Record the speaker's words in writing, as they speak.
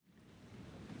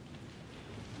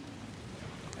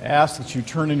I ask that you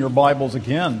turn in your Bibles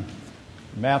again.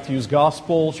 Matthew's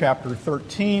Gospel, chapter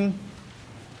 13.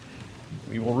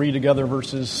 We will read together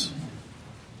verses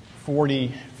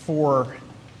 44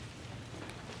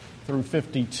 through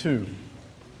 52.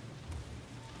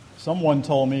 Someone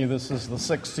told me this is the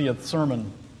 60th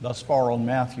sermon thus far on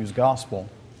Matthew's Gospel.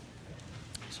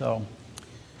 So,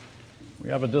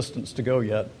 we have a distance to go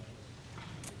yet.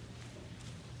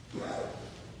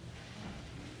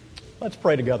 Let's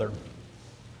pray together.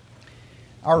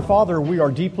 Our Father, we are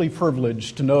deeply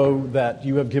privileged to know that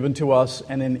you have given to us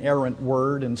an inerrant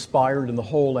word, inspired in the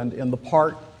whole and in the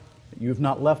part. You have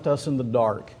not left us in the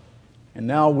dark. And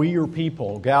now we, your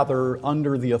people, gather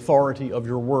under the authority of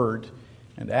your word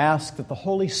and ask that the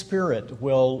Holy Spirit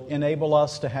will enable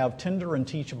us to have tender and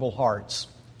teachable hearts.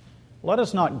 Let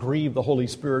us not grieve the Holy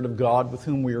Spirit of God with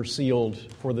whom we are sealed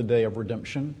for the day of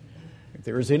redemption. If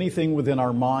there is anything within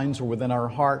our minds or within our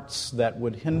hearts that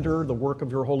would hinder the work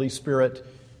of your Holy Spirit,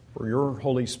 for your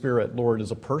Holy Spirit, Lord,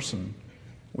 is a person,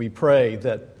 we pray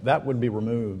that that would be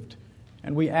removed.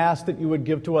 And we ask that you would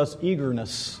give to us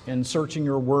eagerness in searching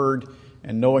your word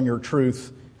and knowing your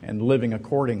truth and living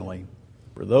accordingly.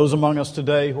 For those among us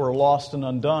today who are lost and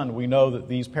undone, we know that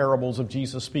these parables of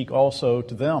Jesus speak also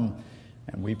to them.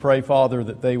 And we pray, Father,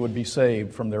 that they would be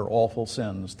saved from their awful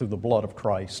sins through the blood of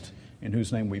Christ, in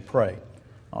whose name we pray.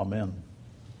 Amen.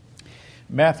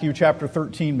 Matthew chapter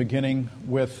 13, beginning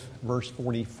with verse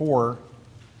 44.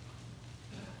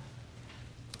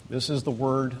 This is the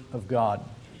word of God.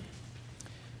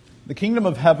 The kingdom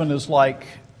of heaven is like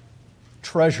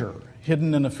treasure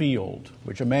hidden in a field,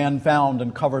 which a man found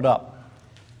and covered up.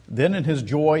 Then in his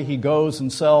joy he goes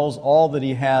and sells all that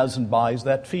he has and buys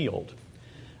that field.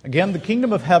 Again, the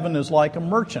kingdom of heaven is like a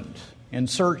merchant in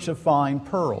search of fine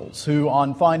pearls, who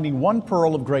on finding one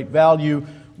pearl of great value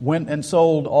went and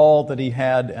sold all that he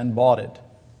had and bought it.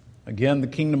 Again, the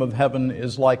kingdom of heaven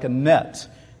is like a net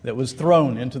that was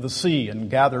thrown into the sea and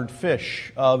gathered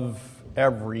fish of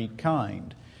every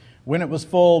kind. When it was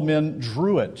full, men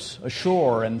drew it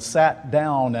ashore and sat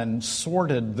down and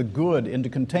sorted the good into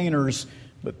containers,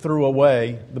 but threw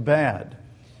away the bad.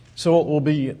 So it will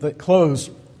be at the close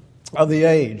of the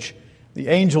age. The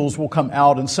angels will come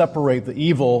out and separate the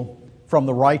evil from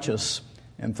the righteous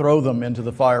and throw them into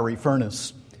the fiery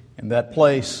furnace. In that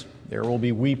place there will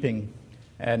be weeping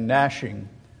and gnashing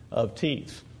of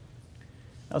teeth.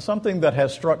 Now, something that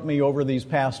has struck me over these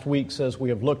past weeks as we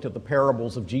have looked at the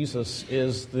parables of Jesus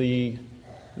is the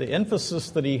emphasis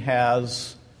that he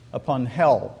has upon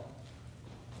hell.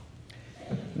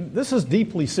 This is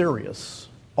deeply serious.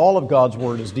 All of God's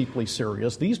Word is deeply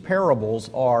serious. These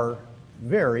parables are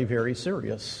very, very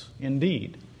serious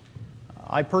indeed.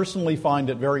 I personally find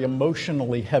it very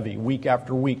emotionally heavy week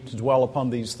after week to dwell upon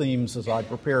these themes as I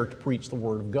prepare to preach the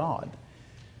Word of God.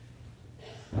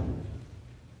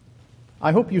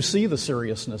 I hope you see the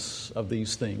seriousness of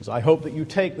these things. I hope that you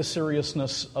take the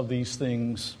seriousness of these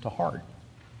things to heart.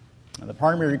 And the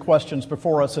primary questions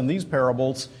before us in these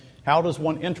parables: how does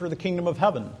one enter the kingdom of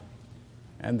heaven?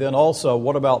 And then also,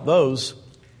 what about those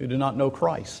who do not know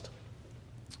Christ?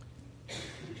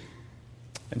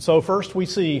 And so first we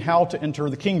see how to enter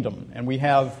the kingdom. And we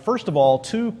have, first of all,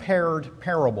 two paired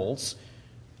parables.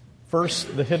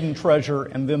 First, the hidden treasure,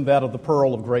 and then that of the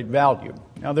pearl of great value.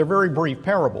 Now, they're very brief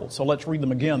parables, so let's read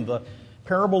them again. The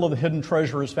parable of the hidden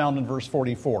treasure is found in verse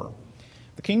 44.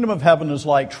 The kingdom of heaven is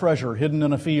like treasure hidden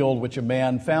in a field, which a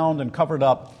man found and covered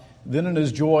up. Then in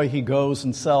his joy he goes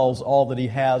and sells all that he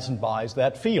has and buys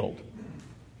that field.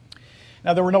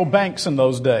 Now, there were no banks in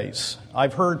those days.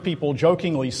 I've heard people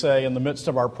jokingly say in the midst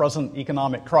of our present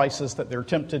economic crisis that they're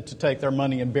tempted to take their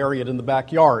money and bury it in the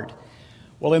backyard.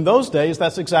 Well, in those days,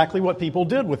 that's exactly what people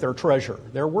did with their treasure.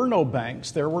 There were no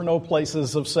banks. There were no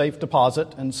places of safe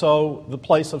deposit. And so the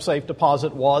place of safe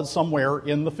deposit was somewhere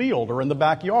in the field or in the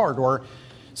backyard or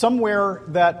somewhere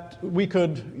that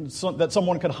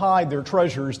someone could hide their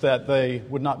treasures that they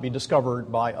would not be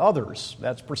discovered by others.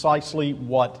 That's precisely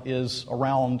what is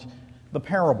around the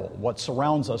parable, what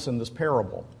surrounds us in this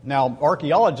parable. Now,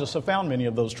 archaeologists have found many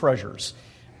of those treasures,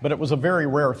 but it was a very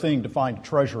rare thing to find a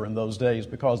treasure in those days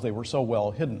because they were so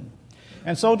well hidden.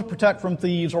 And so to protect from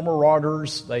thieves or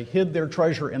marauders, they hid their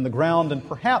treasure in the ground, and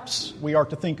perhaps we are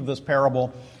to think of this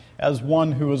parable as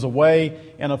one who is away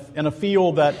in a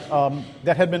field that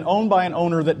had been owned by an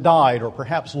owner that died, or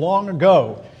perhaps long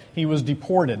ago he was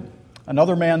deported.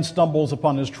 Another man stumbles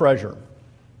upon his treasure,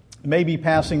 maybe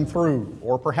passing through,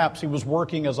 or perhaps he was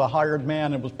working as a hired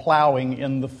man and was plowing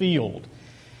in the field.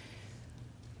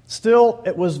 Still,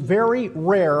 it was very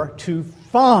rare to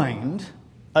find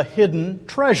a hidden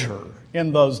treasure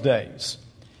in those days.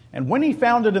 And when he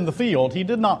found it in the field, he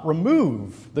did not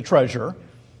remove the treasure,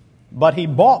 but he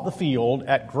bought the field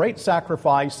at great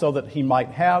sacrifice so that he might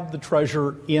have the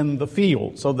treasure in the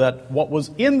field, so that what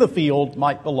was in the field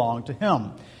might belong to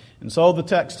him. And so the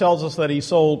text tells us that he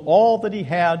sold all that he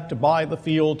had to buy the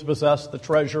field to possess the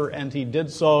treasure, and he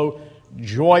did so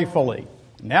joyfully.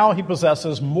 Now he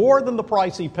possesses more than the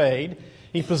price he paid.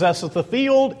 He possesses the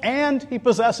field, and he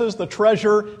possesses the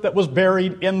treasure that was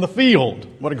buried in the field.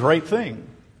 What a great thing.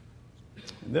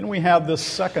 And then we have this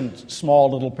second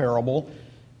small little parable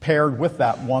paired with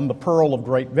that one, the pearl of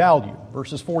great value,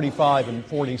 verses 45 and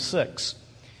 46.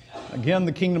 Again,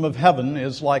 the kingdom of heaven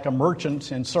is like a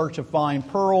merchant in search of fine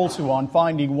pearls who, on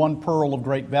finding one pearl of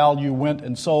great value, went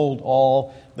and sold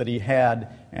all that he had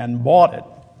and bought it.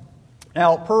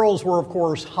 Now, pearls were, of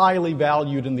course, highly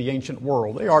valued in the ancient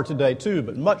world. They are today, too,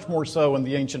 but much more so in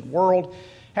the ancient world.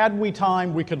 Had we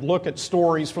time, we could look at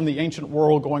stories from the ancient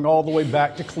world going all the way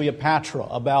back to Cleopatra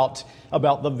about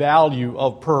the value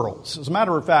of pearls. As a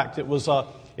matter of fact, it was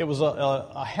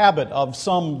a habit of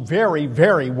some very,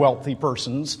 very wealthy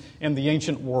persons in the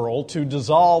ancient world to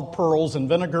dissolve pearls in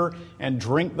vinegar and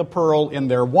drink the pearl in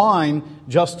their wine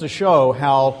just to show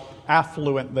how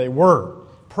affluent they were.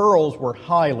 Pearls were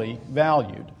highly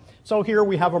valued. So here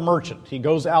we have a merchant. He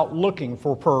goes out looking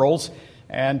for pearls,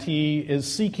 and he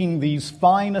is seeking these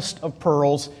finest of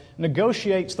pearls,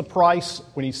 negotiates the price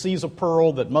when he sees a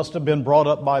pearl that must have been brought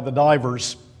up by the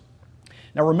divers.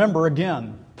 Now remember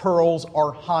again, pearls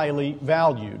are highly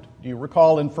valued. Do you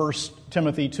recall in 1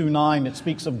 Timothy 2:9 it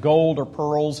speaks of gold or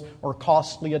pearls or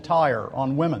costly attire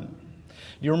on women?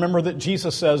 Do you remember that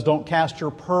Jesus says, don't cast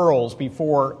your pearls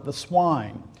before the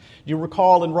swine? Do you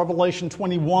recall in Revelation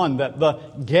 21 that the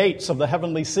gates of the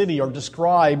heavenly city are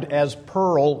described as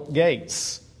pearl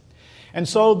gates? And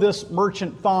so this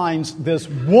merchant finds this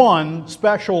one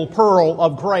special pearl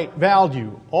of great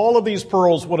value. All of these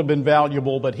pearls would have been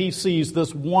valuable, but he sees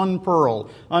this one pearl.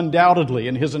 Undoubtedly,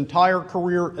 in his entire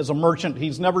career as a merchant,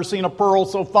 he's never seen a pearl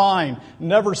so fine,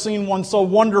 never seen one so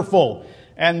wonderful.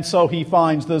 And so he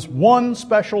finds this one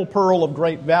special pearl of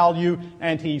great value,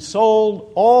 and he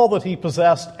sold all that he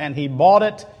possessed, and he bought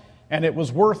it, and it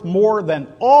was worth more than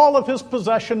all of his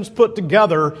possessions put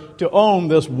together to own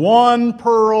this one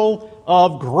pearl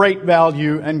of great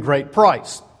value and great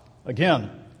price. Again,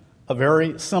 a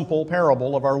very simple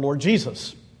parable of our Lord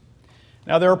Jesus.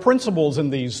 Now, there are principles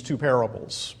in these two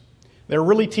parables. They're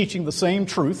really teaching the same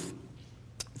truth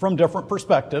from different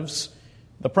perspectives.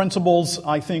 The principles,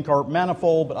 I think, are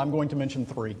manifold, but I'm going to mention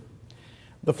three.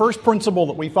 The first principle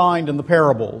that we find in the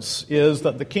parables is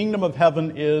that the kingdom of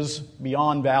heaven is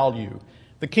beyond value.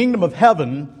 The kingdom of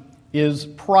heaven is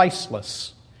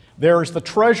priceless. There is the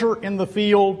treasure in the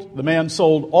field. The man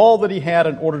sold all that he had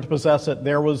in order to possess it.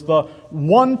 There was the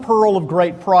one pearl of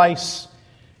great price,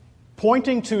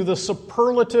 pointing to the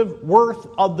superlative worth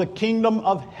of the kingdom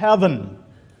of heaven.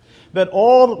 That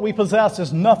all that we possess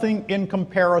is nothing in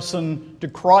comparison to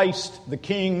Christ, the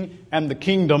King, and the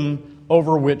kingdom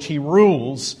over which He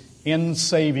rules in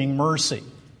saving mercy.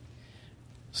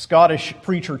 Scottish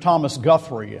preacher Thomas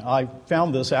Guthrie, I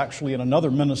found this actually in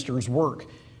another minister's work,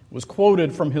 was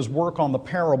quoted from his work on the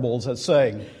parables as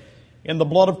saying, "In the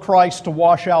blood of Christ to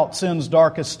wash out sin's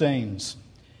darkest stains,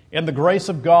 in the grace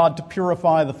of God to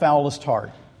purify the foulest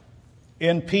heart,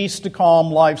 in peace to calm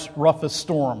life's roughest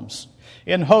storms,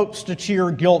 in hopes to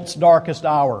cheer guilt's darkest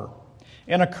hour,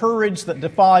 in a courage that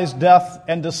defies death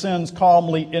and descends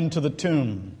calmly into the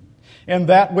tomb, in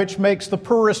that which makes the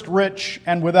poorest rich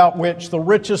and without which the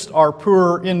richest are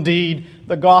poor indeed,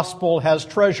 the gospel has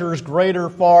treasures greater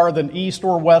far than east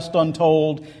or west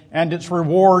untold, and its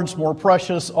rewards more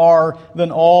precious are than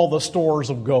all the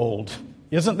stores of gold."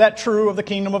 Isn't that true of the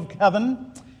kingdom of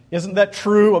heaven? Isn't that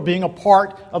true of being a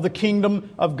part of the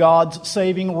kingdom of God's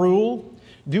saving rule?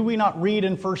 Do we not read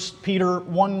in 1 Peter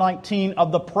 1:19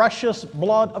 of the precious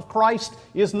blood of Christ?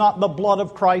 Is not the blood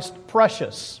of Christ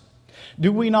precious?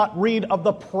 Do we not read of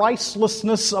the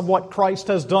pricelessness of what Christ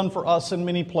has done for us in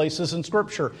many places in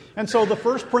Scripture? And so the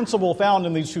first principle found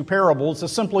in these two parables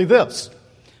is simply this.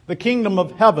 The kingdom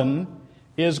of heaven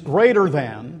is greater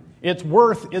than, its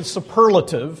worth is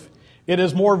superlative, it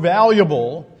is more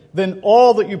valuable than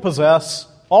all that you possess,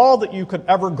 all that you could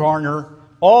ever garner,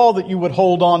 all that you would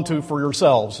hold on to for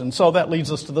yourselves. And so that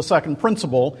leads us to the second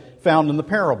principle found in the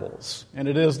parables. And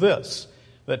it is this,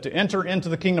 that to enter into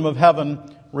the kingdom of heaven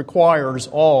requires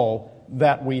all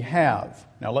that we have.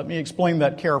 Now let me explain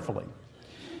that carefully.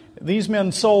 These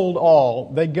men sold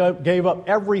all. They gave up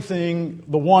everything,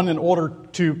 the one in order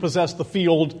to possess the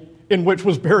field in which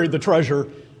was buried the treasure,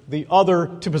 the other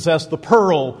to possess the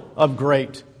pearl of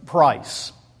great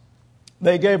price.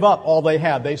 They gave up all they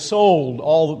had. They sold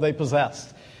all that they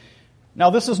possessed. Now,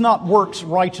 this is not works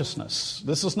righteousness.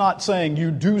 This is not saying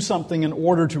you do something in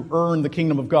order to earn the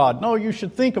kingdom of God. No, you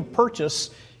should think of purchase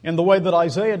in the way that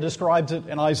Isaiah describes it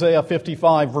in Isaiah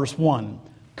 55, verse 1.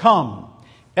 Come,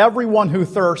 everyone who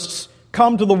thirsts,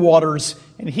 come to the waters,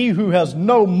 and he who has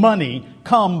no money,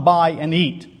 come buy and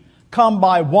eat. Come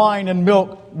buy wine and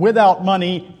milk without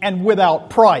money and without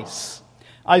price.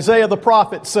 Isaiah the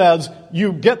prophet says,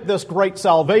 you get this great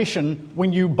salvation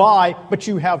when you buy, but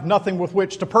you have nothing with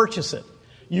which to purchase it.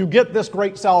 You get this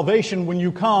great salvation when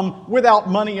you come without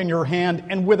money in your hand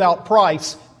and without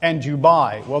price, and you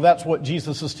buy. Well, that's what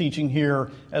Jesus is teaching here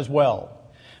as well.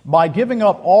 By giving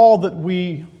up all that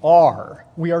we are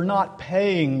not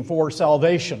paying for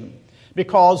salvation,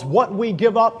 because what we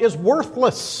give up is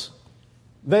worthless.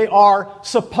 They are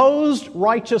supposed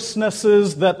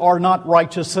righteousnesses that are not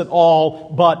righteous at all,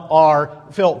 but are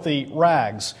filthy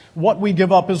rags. What we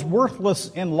give up is worthless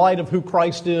in light of who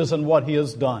Christ is and what He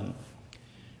has done.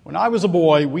 When I was a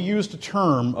boy, we used a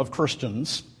term of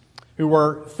Christians who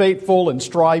were faithful and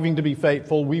striving to be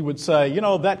faithful. We would say,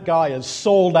 that guy is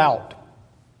sold out.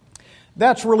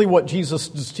 That's really what Jesus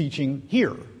is teaching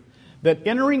here. That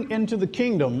entering into the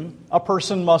kingdom, a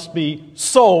person must be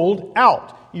sold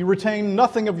out. You retain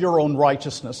nothing of your own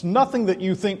righteousness, nothing that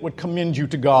you think would commend you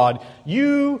to God.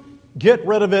 You get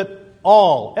rid of it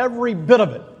all, every bit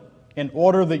of it, in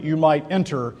order that you might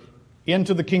enter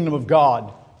into the kingdom of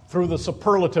God through the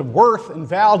superlative worth and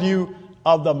value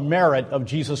of the merit of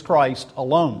Jesus Christ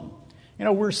alone.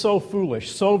 We're so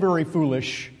foolish, so very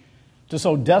foolish, to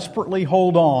so desperately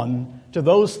hold on to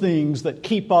those things that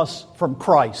keep us from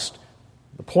Christ.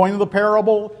 The point of the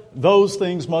parable, those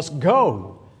things must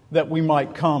go that we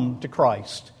might come to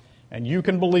Christ. And you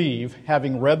can believe,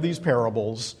 having read these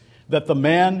parables, that the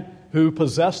man who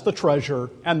possessed the treasure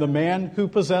and the man who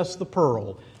possessed the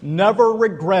pearl never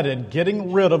regretted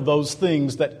getting rid of those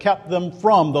things that kept them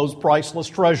from those priceless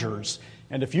treasures.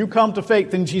 And if you come to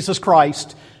faith in Jesus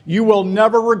Christ, you will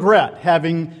never regret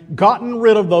having gotten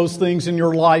rid of those things in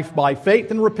your life by faith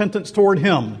and repentance toward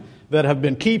Him that have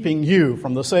been keeping you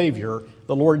from the Savior,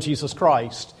 the Lord Jesus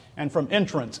Christ, and from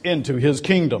entrance into His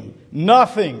kingdom.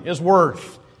 Nothing is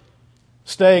worth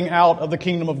staying out of the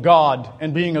kingdom of God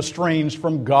and being estranged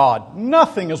from God.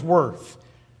 Nothing is worth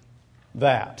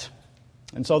that.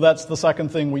 And so that's the second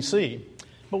thing we see.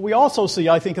 But we also see,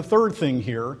 I think, a third thing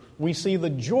here. We see the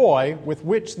joy with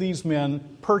which these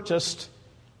men purchased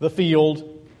the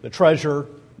field, the treasure,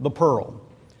 the pearl.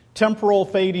 Temporal,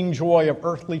 fading joy of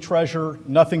earthly treasure,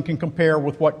 nothing can compare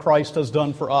with what Christ has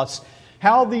done for us.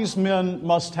 How these men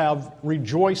must have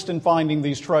rejoiced in finding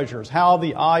these treasures. How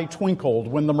the eye twinkled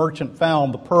when the merchant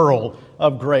found the pearl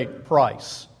of great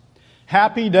price.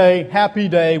 Happy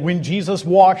day, when Jesus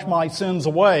washed my sins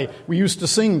away. We used to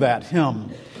sing that hymn.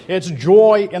 It's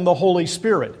joy in the Holy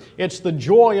Spirit. It's the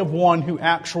joy of one who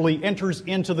actually enters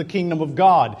into the kingdom of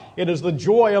God. It is the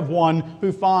joy of one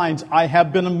who finds, I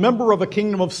have been a member of a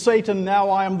kingdom of Satan, now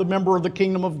I am the member of the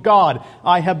kingdom of God.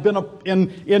 I have been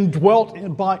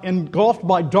engulfed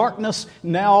by darkness,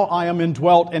 now I am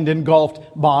indwelt and engulfed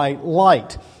by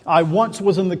light. I once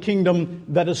was in the kingdom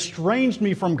that estranged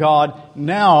me from God.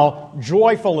 Now,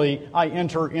 joyfully, I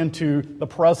enter into the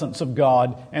presence of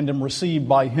God and am received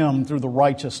by Him through the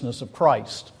righteousness of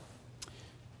Christ.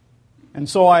 And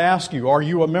so I ask you, are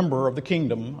you a member of the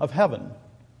kingdom of heaven?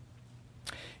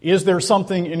 Is there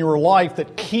something in your life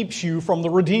that keeps you from the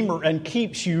Redeemer and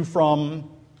keeps you from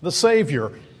the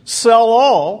Savior? Sell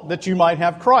all that you might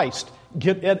have Christ.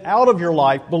 Get it out of your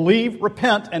life. Believe,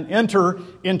 repent, and enter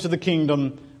into the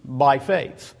kingdom by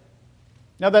faith.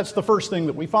 Now that's the first thing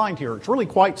that we find here. It's really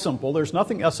quite simple. There's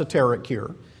nothing esoteric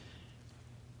here.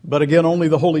 But again, only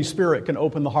the Holy Spirit can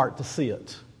open the heart to see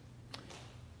it.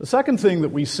 The second thing that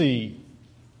we see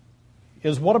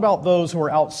is, what about those who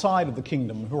are outside of the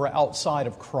kingdom, who are outside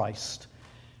of Christ?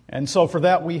 And so for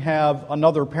that we have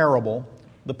another parable,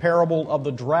 the parable of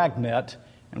the dragnet,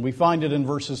 and we find it in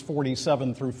verses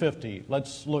 47 through 50.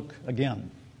 Let's look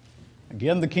again.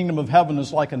 Again, the kingdom of heaven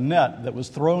is like a net that was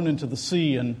thrown into the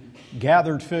sea and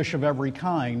gathered fish of every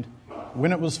kind.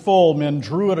 When it was full, men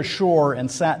drew it ashore and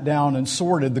sat down and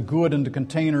sorted the good into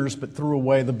containers, but threw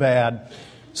away the bad.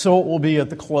 So it will be at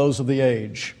the close of the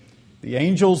age. The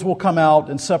angels will come out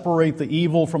and separate the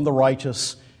evil from the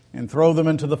righteous and throw them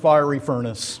into the fiery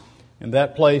furnace. In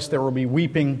that place there will be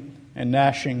weeping and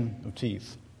gnashing of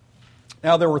teeth.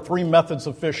 Now there were three methods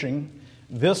of fishing.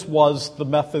 This was the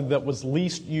method that was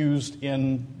least used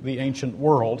in the ancient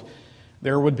world.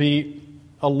 There would be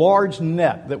a large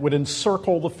net that would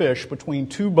encircle the fish between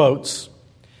two boats,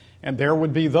 And there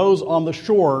would be those on the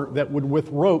shore that would, with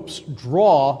ropes,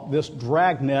 draw this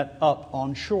dragnet up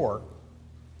on shore.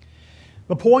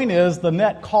 The point is, the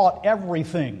net caught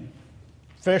everything.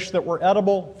 Fish that were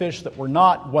edible, fish that were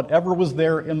not, whatever was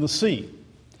there in the sea.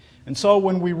 And so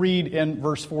when we read in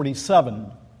verse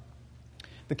 47,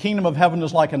 the kingdom of heaven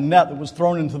is like a net that was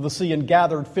thrown into the sea and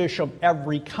gathered fish of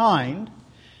every kind,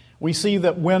 we see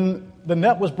that when the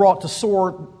net was brought to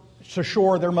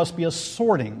shore, there must be a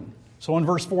sorting. So in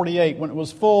verse 48, when it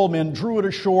was full, men drew it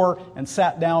ashore and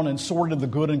sat down and sorted the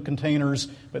good in containers,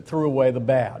 but threw away the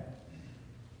bad.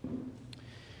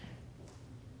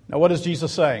 Now, what is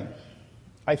Jesus saying?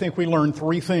 I think we learn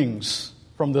three things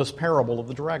from this parable of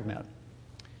the dragnet.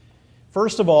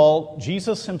 First of all,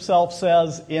 Jesus himself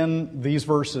says in these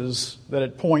verses that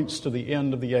it points to the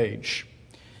end of the age.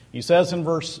 He says in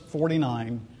verse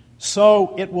 49,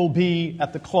 "So it will be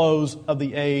at the close of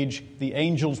the age, the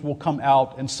angels will come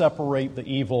out and separate the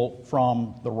evil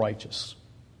from the righteous."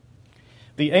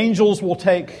 The angels will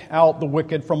take out the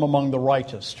wicked from among the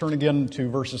righteous. Turn again to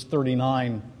verses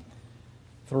 39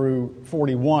 through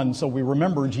 41. So we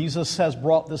remember Jesus has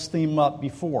brought this theme up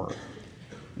before.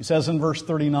 He says in verse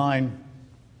 39,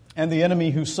 "And the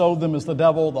enemy who sowed them is the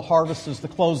devil, the harvest is the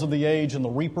close of the age, and the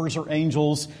reapers are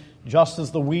angels. Just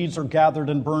as the weeds are gathered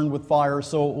and burned with fire,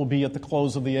 so it will be at the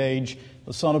close of the age.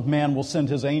 The Son of Man will send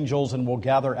his angels and will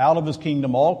gather out of his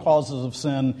kingdom all causes of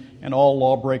sin and all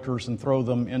lawbreakers and throw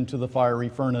them into the fiery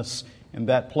furnace. In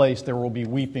that place there will be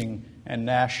weeping and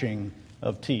gnashing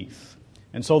of teeth."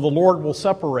 And so the Lord will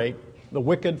separate the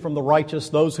wicked from the righteous,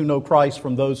 those who know Christ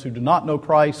from those who do not know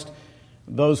Christ,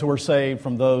 those who are saved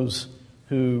from those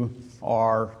who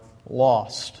are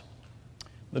lost.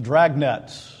 The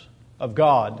dragnet of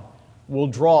God will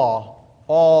draw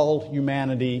all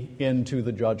humanity into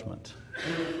the judgment.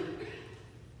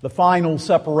 The final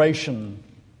separation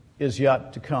is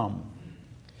yet to come.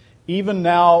 Even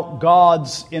now,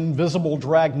 God's invisible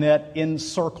dragnet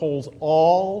encircles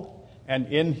all, and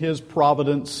in His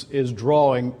providence is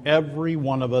drawing every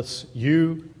one of us,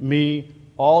 you, me,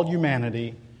 all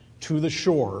humanity, to the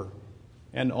shore.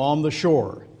 And on the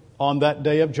shore, on that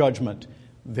day of judgment,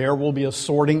 there will be a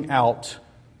sorting out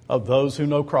of those who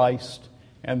know Christ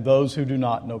and those who do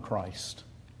not know Christ.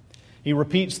 He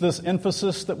repeats this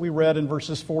emphasis that we read in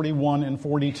verses 41 and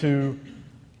 42,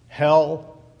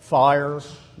 hell, fire,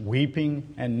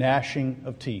 weeping, and gnashing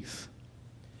of teeth.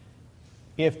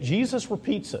 If Jesus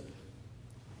repeats it,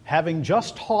 having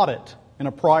just taught it in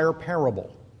a prior parable,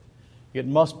 it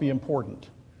must be important.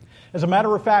 As a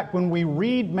matter of fact, when we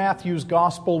read Matthew's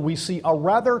gospel, we see a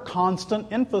rather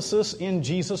constant emphasis in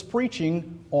Jesus'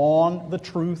 preaching on the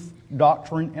truth,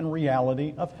 doctrine, and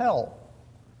reality of hell.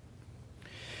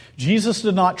 Jesus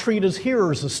did not treat his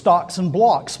hearers as stocks and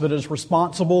blocks, but as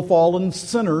responsible fallen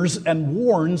sinners, and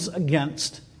warns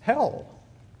against hell.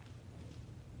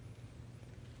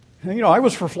 And, I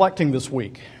was reflecting this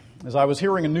week as I was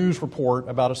hearing a news report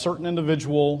about a certain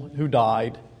individual who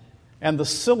died and the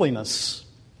silliness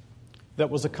that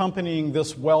was accompanying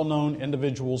this well-known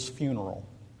individual's funeral.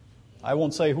 I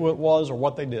won't say who it was or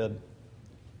what they did.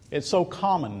 It's so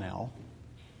common now.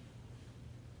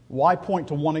 Why point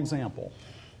to one example?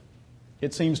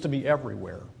 It seems to be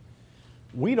everywhere.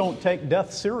 We don't take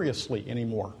death seriously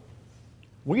anymore.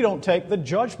 We don't take the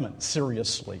judgment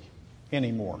seriously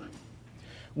anymore.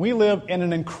 We live in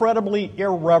an incredibly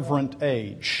irreverent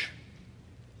age.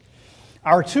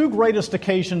 Our two greatest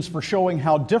occasions for showing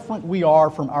how different we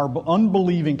are from our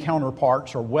unbelieving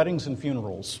counterparts are weddings and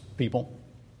funerals, people.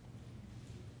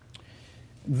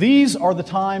 These are the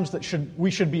times that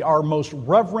we should be our most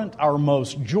reverent, our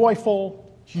most joyful,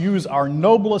 use our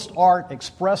noblest art,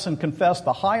 express and confess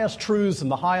the highest truths and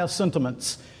the highest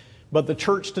sentiments. But the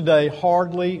church today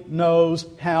hardly knows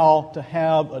how to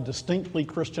have a distinctly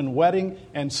Christian wedding,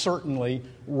 and certainly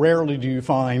rarely do you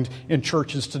find in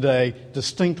churches today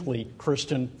distinctly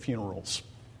Christian funerals.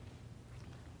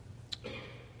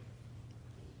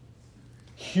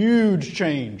 Huge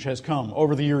change has come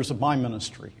over the years of my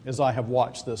ministry as I have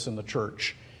watched this in the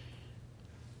church.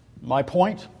 My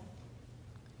point?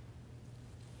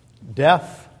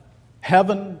 Death,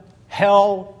 heaven,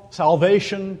 hell,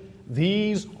 salvation,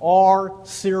 these are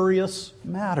serious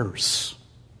matters.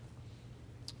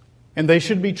 And they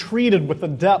should be treated with the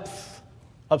depth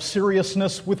of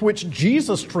seriousness with which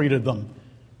Jesus treated them.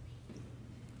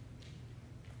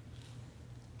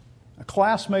 A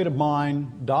classmate of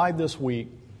mine died this week,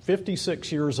 56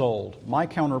 years old. My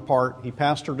counterpart, he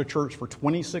pastored a church for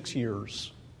 26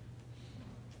 years.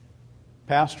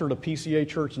 Pastored a PCA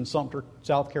church in Sumter,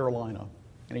 South Carolina,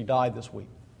 and he died this week.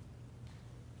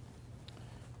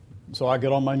 So I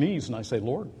get on my knees and I say,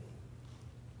 Lord,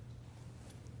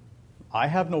 I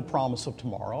have no promise of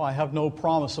tomorrow. I have no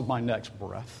promise of my next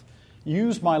breath.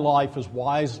 Use my life as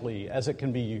wisely as it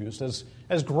can be used,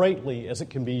 as greatly as it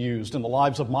can be used in the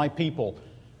lives of my people.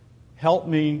 Help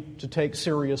me to take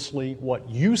seriously what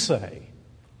you say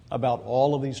about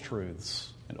all of these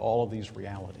truths and all of these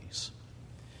realities.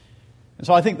 And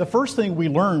so I think the first thing we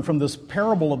learn from this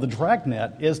parable of the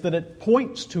dragnet is that it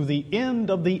points to the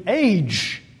end of the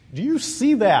age. Do you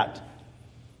see that?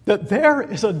 That there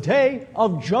is a day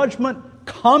of judgment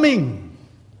coming.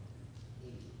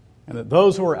 And that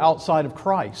those who are outside of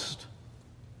Christ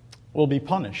will be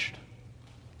punished.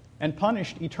 And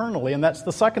punished eternally. And that's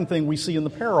the second thing we see in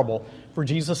the parable. For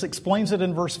Jesus explains it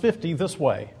in verse 50 this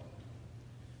way.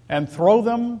 And throw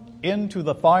them into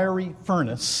the fiery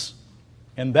furnace.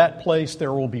 In that place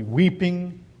there will be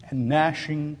weeping and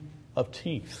gnashing of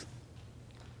teeth.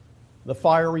 The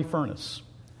fiery furnace.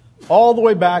 All the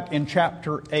way back in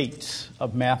chapter 8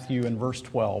 of Matthew in verse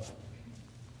 12.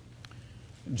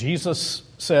 Jesus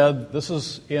said, this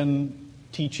is in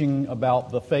teaching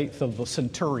about the faith of the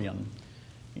centurion.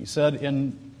 He said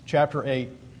in chapter 8,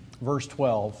 verse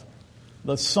 12,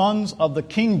 the sons of the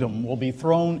kingdom will be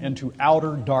thrown into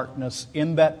outer darkness.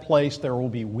 In that place there will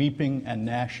be weeping and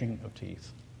gnashing of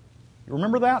teeth. You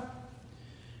remember that?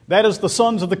 That is the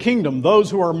sons of the kingdom, those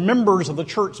who are members of the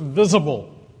church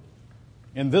visible.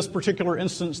 In this particular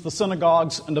instance, the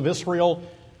synagogues and of Israel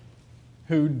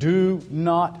who do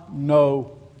not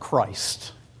know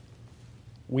Christ.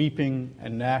 Weeping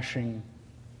and gnashing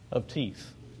of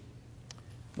teeth.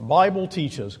 The Bible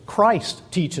teaches, Christ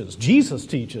teaches, Jesus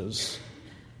teaches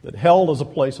that hell is a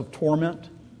place of torment.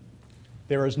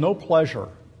 There is no pleasure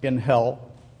in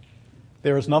hell.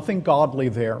 There is nothing godly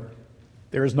there.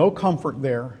 There is no comfort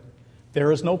there.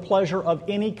 There is no pleasure of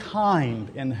any kind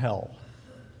in hell.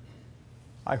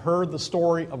 I heard the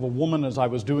story of a woman as I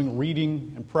was doing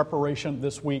reading in preparation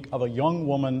this week of a young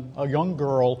woman, a young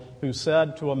girl who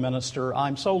said to a minister,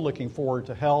 I'm so looking forward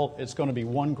to hell, it's going to be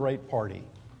one great party.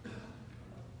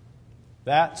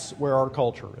 That's where our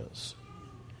culture is.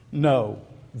 No,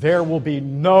 there will be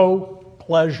no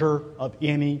pleasure of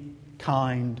any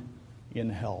kind in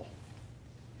hell.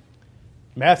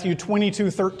 Matthew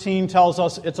 22:13 tells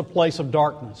us it's a place of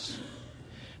darkness.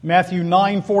 Matthew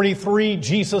 9:43,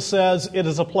 Jesus says it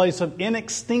is a place of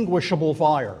inextinguishable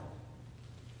fire.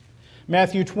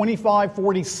 Matthew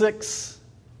 25:46,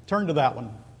 turn to that one.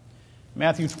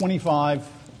 Matthew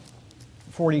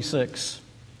 25:46.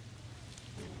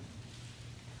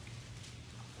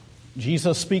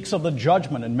 Jesus speaks of the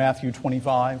judgment in Matthew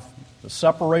 25, the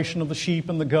separation of the sheep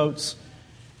and the goats.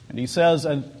 And he says,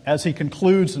 as he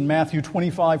concludes in Matthew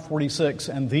 25:46,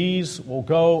 and these will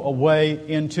go away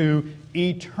into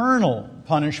eternal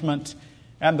punishment,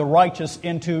 and the righteous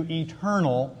into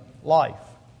eternal life.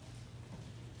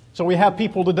 So we have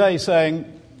people today saying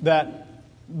that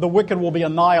the wicked will be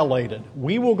annihilated.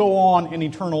 We will go on in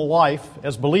eternal life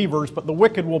as believers, but the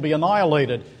wicked will be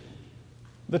annihilated.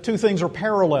 The two things are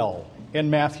parallel in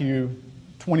Matthew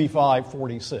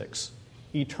 25:46.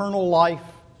 Eternal life,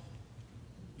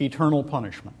 eternal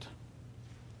punishment.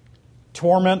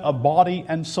 Torment of body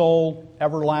and soul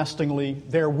everlastingly.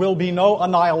 There will be no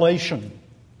annihilation.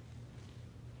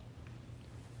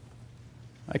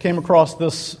 I came across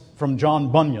this from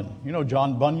John Bunyan. You know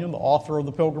John Bunyan, the author of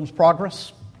The Pilgrim's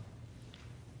Progress?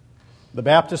 The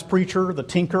Baptist preacher, the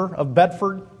tinker of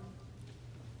Bedford.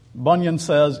 Bunyan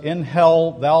says, in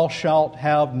hell thou shalt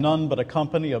have none but a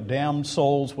company of damned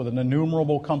souls with an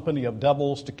innumerable company of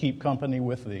devils to keep company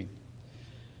with thee.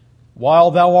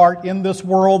 While thou art in this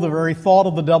world, the very thought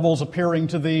of the devils appearing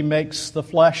to thee makes the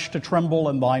flesh to tremble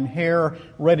and thine hair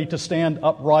ready to stand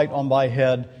upright on thy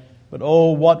head. But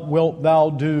oh, what wilt thou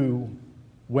do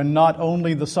when not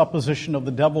only the supposition of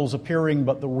the devils appearing,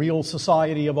 but the real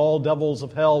society of all devils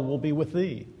of hell will be with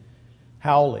thee,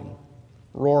 howling,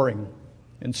 roaring,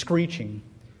 and screeching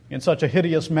in such a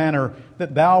hideous manner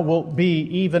that thou wilt be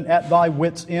even at thy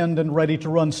wit's end and ready to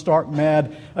run stark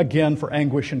mad again for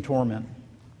anguish and torment.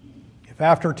 If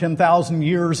after 10,000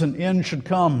 years an end should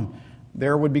come,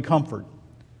 there would be comfort.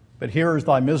 But here is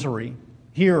thy misery.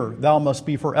 Here thou must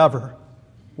be forever.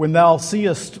 When thou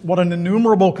seest what an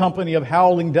innumerable company of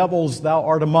howling devils thou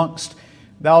art amongst,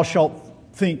 thou shalt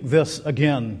think this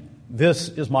again. This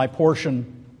is my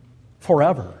portion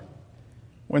forever.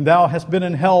 When thou hast been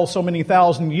in hell so many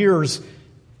thousand years,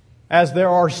 as there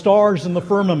are stars in the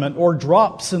firmament, or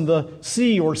drops in the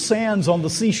sea, or sands on the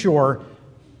seashore,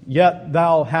 yet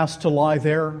thou hast to lie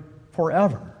there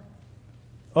forever.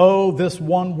 Oh, this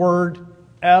one word,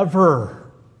 ever.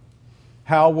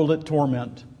 How will it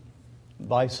torment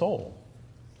thy soul?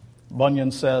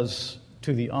 Bunyan says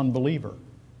to the unbeliever,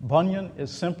 Bunyan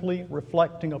is simply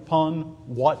reflecting upon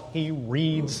what he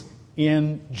reads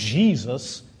in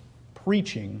Jesus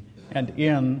preaching and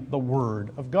in the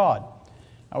Word of God.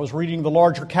 I was reading the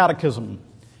larger catechism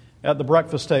at the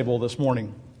breakfast table this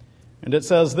morning, and it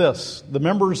says this: the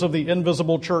members of the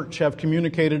invisible church have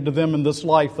communicated to them in this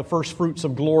life the first fruits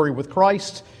of glory with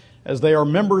Christ, as they are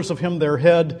members of Him their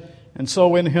head, and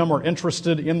so in Him are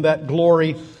interested in that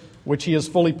glory which He is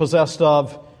fully possessed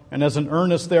of, and as an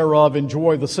earnest thereof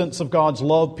enjoy the sense of God's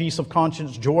love, peace of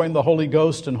conscience, joy in the Holy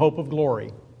Ghost, and hope of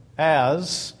glory.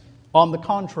 As, on the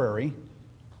contrary,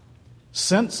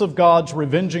 sense of God's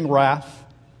revenging wrath,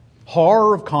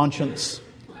 horror of conscience,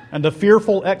 and a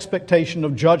fearful expectation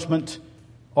of judgment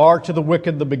are to the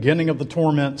wicked the beginning of the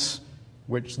torments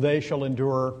which they shall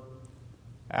endure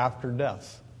after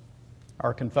death.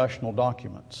 Our confessional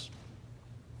documents.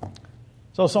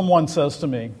 So someone says to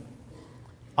me,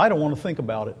 I don't want to think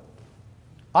about it.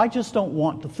 I just don't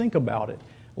want to think about it.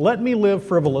 Let me live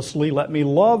frivolously. Let me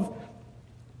love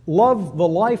the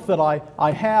life that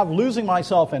I have, losing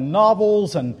myself in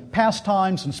novels and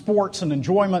pastimes and sports and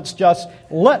enjoyments. Just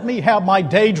let me have my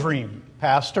daydream,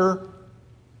 Pastor.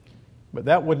 But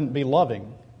that wouldn't be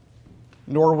loving,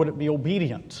 nor would it be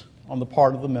obedient on the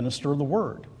part of the minister of the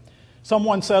Word.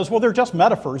 Someone says, well, they're just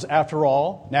metaphors after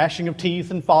all. Gnashing of teeth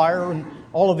and fire and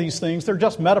all of these things, they're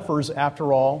just metaphors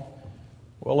after all.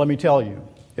 Well, let me tell you,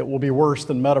 it will be worse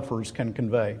than metaphors can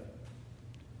convey.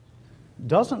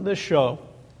 Doesn't this show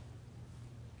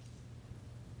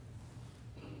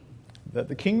that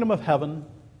the kingdom of heaven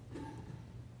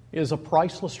is a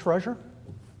priceless treasure?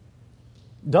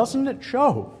 Doesn't it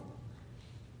show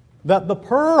that the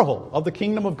pearl of the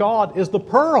kingdom of God is the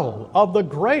pearl of the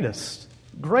greatest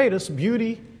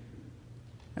beauty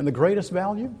and the greatest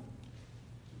value?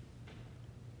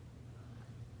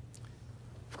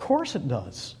 Of course it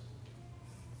does.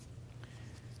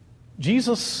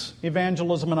 Jesus'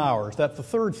 evangelism in ours. That's the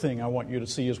third thing I want you to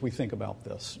see as we think about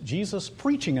this. Jesus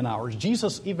preaching in ours.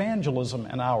 Jesus' evangelism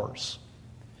in ours.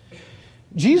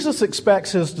 Jesus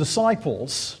expects His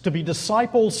disciples to be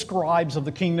disciple scribes of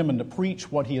the kingdom and to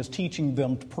preach what He is teaching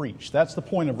them to preach. That's the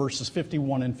point of verses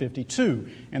 51 and 52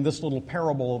 in this little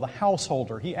parable of the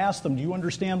householder. He asks them, do you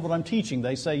understand what I'm teaching?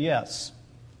 They say yes.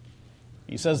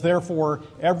 He says, therefore,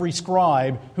 every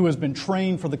scribe who has been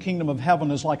trained for the kingdom of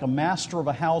heaven is like a master of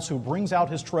a house who brings out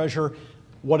his treasure,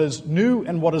 what is new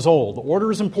and what is old. The order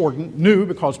is important. New,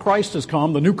 because Christ has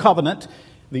come, the new covenant.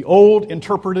 The old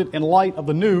interpreted in light of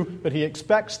the new, but He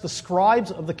expects the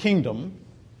scribes of the kingdom,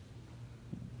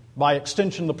 by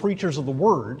extension the preachers of the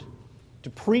Word, to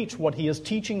preach what He is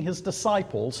teaching His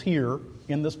disciples here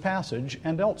in this passage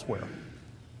and elsewhere.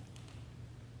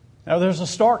 Now there's a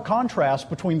stark contrast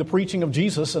between the preaching of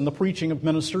Jesus and the preaching of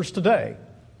ministers today.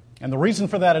 And the reason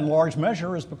for that in large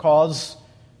measure is because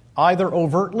either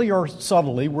overtly or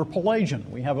subtly we're Pelagian.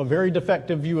 We have a very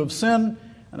defective view of sin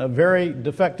and a very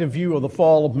defective view of the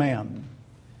fall of man.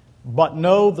 But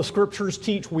no, the Scriptures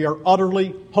teach we are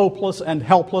utterly hopeless and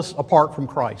helpless apart from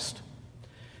Christ.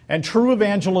 And true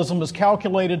evangelism is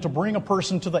calculated to bring a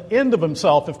person to the end of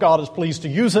himself if God is pleased to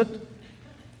use it,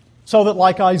 so that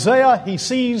like Isaiah, he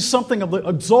sees something of the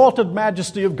exalted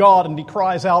majesty of God and he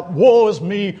cries out, woe is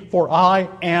me, for I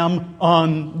am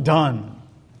undone.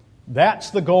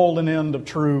 That's the goal and end of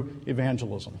true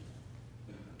evangelism.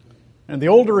 And the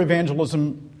older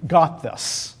evangelism got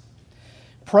this.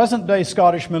 Present-day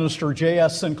Scottish minister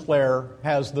J.S. Sinclair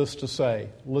has this to say.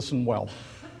 Listen well.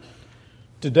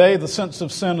 Today, the sense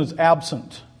of sin is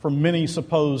absent from many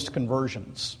supposed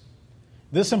conversions.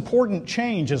 This important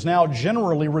change is now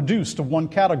generally reduced to one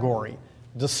category: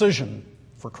 decision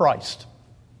for Christ.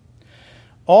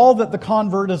 All that the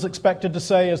convert is expected to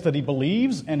say is that he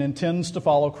believes and intends to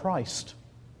follow Christ.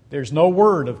 There's no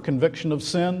word of conviction of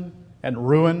sin and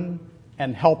ruin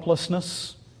and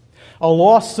helplessness. A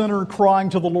lost sinner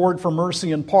crying to the Lord for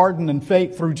mercy and pardon and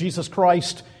faith through Jesus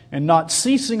Christ and not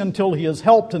ceasing until he is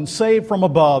helped and saved from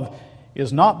above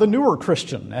is not the newer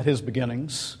Christian at his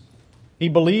beginnings. He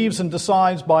believes and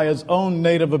decides by his own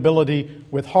native ability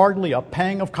with hardly a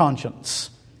pang of conscience.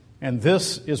 And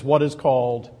this is what is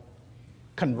called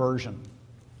conversion.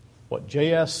 What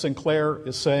J.S. Sinclair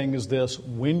is saying is this: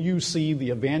 when you see the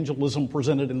evangelism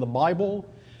presented in the Bible,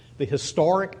 the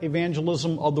historic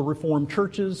evangelism of the Reformed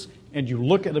churches, and you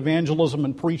look at evangelism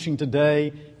and preaching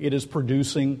today, it is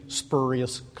producing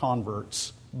spurious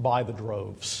converts by the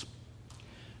droves.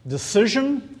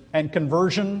 Decision and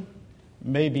conversion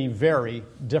may be very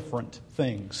different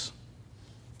things.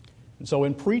 And so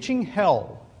in preaching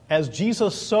hell, as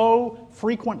Jesus so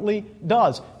frequently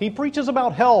does, he preaches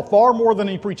about hell far more than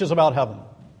he preaches about heaven.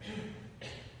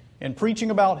 In preaching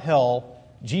about hell,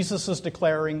 Jesus is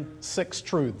declaring 6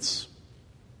 truths.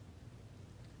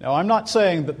 Now, I'm not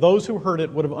saying that those who heard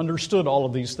it would have understood all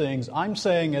of these things. I'm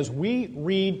saying as we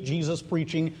read Jesus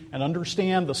preaching and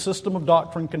understand the system of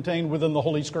doctrine contained within the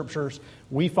Holy Scriptures,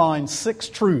 we find 6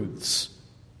 truths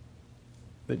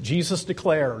that Jesus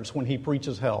declares when he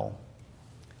preaches hell.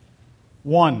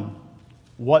 1,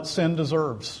 what sin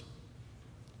deserves.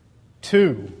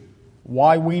 2,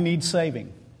 why we need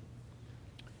saving.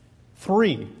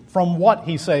 3, from what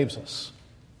he saves us.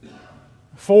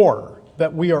 4,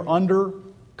 that we are under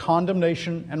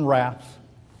condemnation and wrath.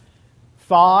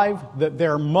 5, that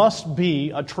there must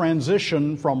be a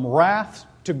transition from wrath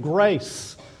to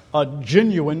grace, a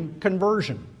genuine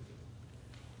conversion.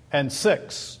 And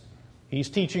 6, he's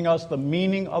teaching us the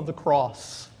meaning of the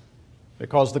cross,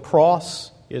 because the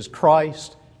cross is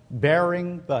Christ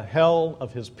bearing the hell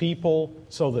of his people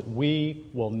so that we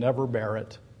will never bear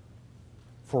it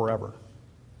forever.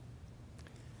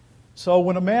 So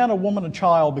when a man, a woman, a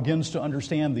child begins to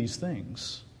understand these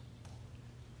things,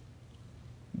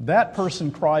 that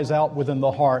person cries out within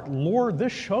the heart, Lord,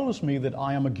 this shows me that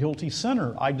I am a guilty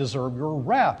sinner. I deserve your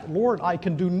wrath. Lord, I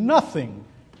can do nothing.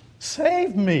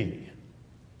 Save me.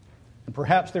 And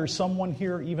perhaps there's someone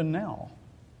here even now,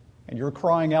 and you're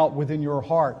crying out within your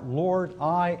heart, Lord,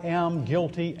 I am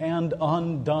guilty and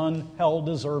undone,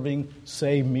 hell-deserving.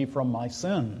 Save me from my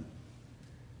sin.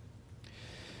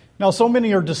 Now, so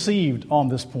many are deceived on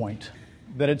this point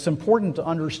that it's important to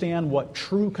understand what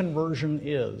true conversion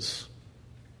is.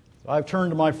 I've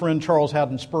turned to my friend Charles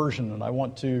Haddon Spurgeon, and I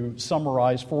want to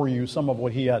summarize for you some of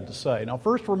what he had to say. Now,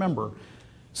 first remember,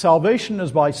 salvation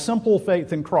is by simple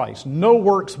faith in Christ. No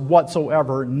works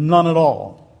whatsoever, none at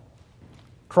all.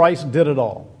 Christ did it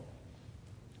all.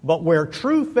 But where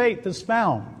true faith is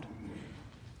found,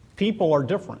 people are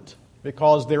different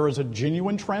because there is a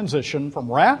genuine transition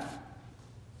from wrath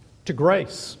to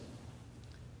grace.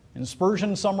 And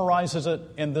Spurgeon summarizes it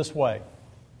in this way.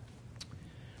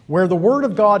 Where the Word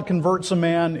of God converts a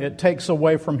man, it takes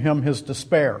away from him his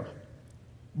despair,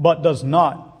 but does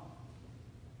not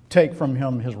take from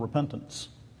him his repentance.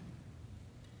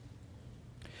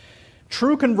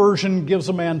 True conversion gives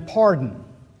a man pardon,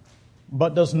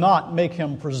 but does not make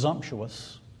him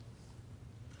presumptuous.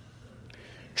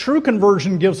 True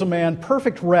conversion gives a man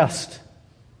perfect rest,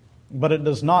 but it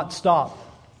does not stop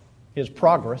his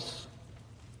progress.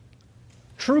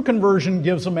 True conversion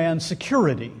gives a man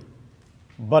security,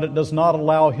 but it does not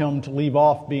allow him to leave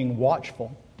off being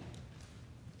watchful.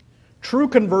 True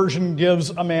conversion gives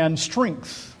a man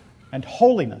strength and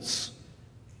holiness,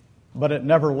 but it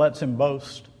never lets him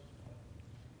boast.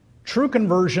 True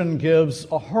conversion gives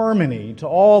a harmony to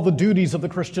all the duties of the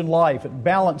Christian life. It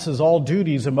balances all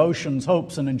duties, emotions,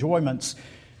 hopes, and enjoyments.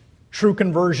 True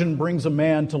conversion brings a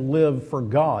man to live for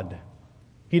God.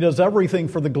 He does everything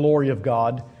for the glory of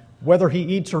God, whether he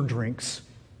eats or drinks,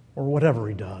 or whatever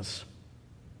he does.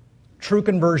 True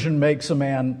conversion makes a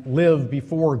man live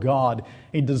before God.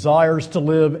 He desires to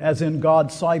live as in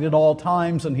God's sight at all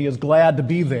times, and he is glad to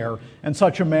be there. And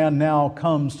such a man now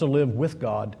comes to live with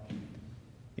God.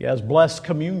 He has blessed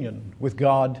communion with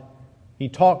God. He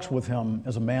talks with him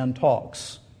as a man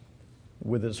talks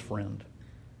with his friend.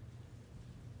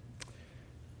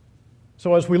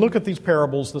 So as we look at these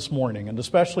parables this morning, and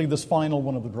especially this final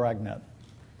one of the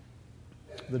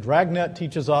dragnet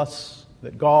teaches us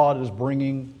that God is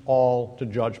bringing all to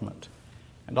judgment.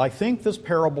 And I think this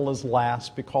parable is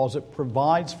last because it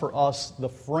provides for us the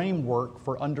framework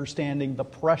for understanding the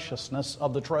preciousness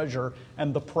of the treasure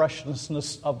and the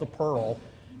preciousness of the pearl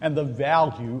and the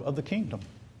value of the kingdom.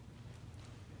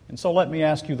 And so let me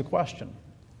ask you the question.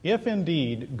 If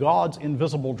indeed God's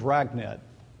invisible dragnet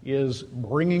is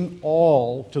bringing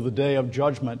all to the day of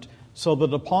judgment so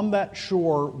that upon that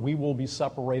shore we will be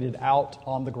separated out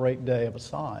on the great day of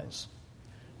assize,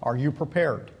 are you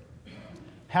prepared?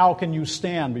 How can you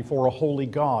stand before a holy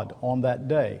God on that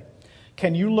day?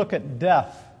 Can you look at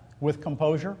death with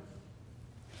composure?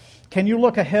 Can you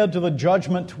look ahead to the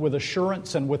judgment with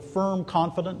assurance and with firm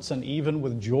confidence and even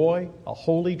with joy, a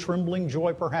holy, trembling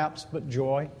joy perhaps, but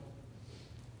joy?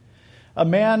 A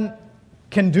man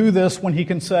can do this when he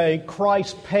can say,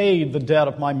 Christ paid the debt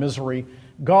of my misery.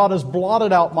 God has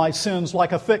blotted out my sins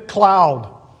like a thick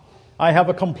cloud. I have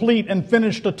a complete and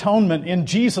finished atonement in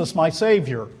Jesus, my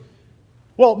Savior.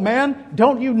 Well, man,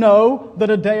 don't you know that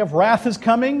a day of wrath is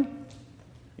coming?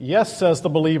 Yes, says the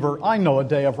believer, I know a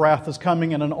day of wrath is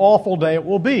coming, and an awful day it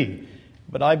will be.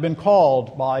 But I've been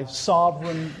called by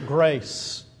sovereign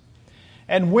grace.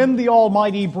 And when the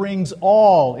Almighty brings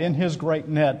all in His great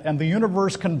net, and the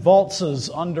universe convulses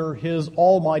under His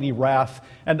almighty wrath,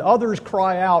 and others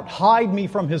cry out, "Hide me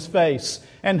from His face,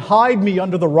 and hide me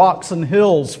under the rocks and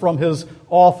hills from His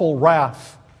awful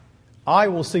wrath," I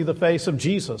will see the face of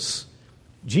Jesus,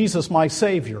 Jesus my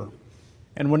Savior.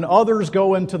 And when others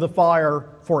go into the fire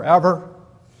forever,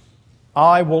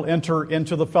 I will enter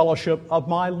into the fellowship of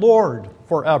my Lord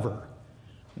forever.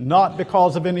 Not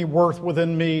because of any worth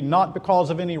within me, not because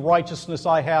of any righteousness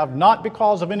I have, not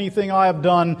because of anything I have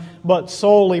done, but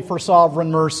solely for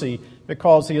sovereign mercy,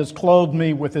 because He has clothed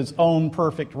me with His own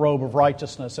perfect robe of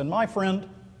righteousness. And my friend,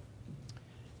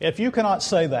 if you cannot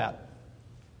say that,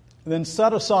 then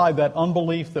set aside that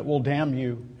unbelief that will damn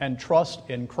you and trust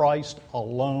in Christ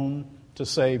alone to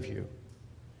save you.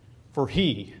 For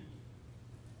He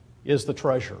is the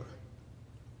treasure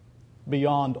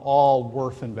beyond all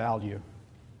worth and value.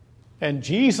 And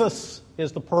Jesus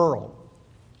is the pearl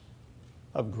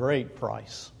of great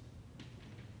price.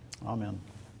 Amen.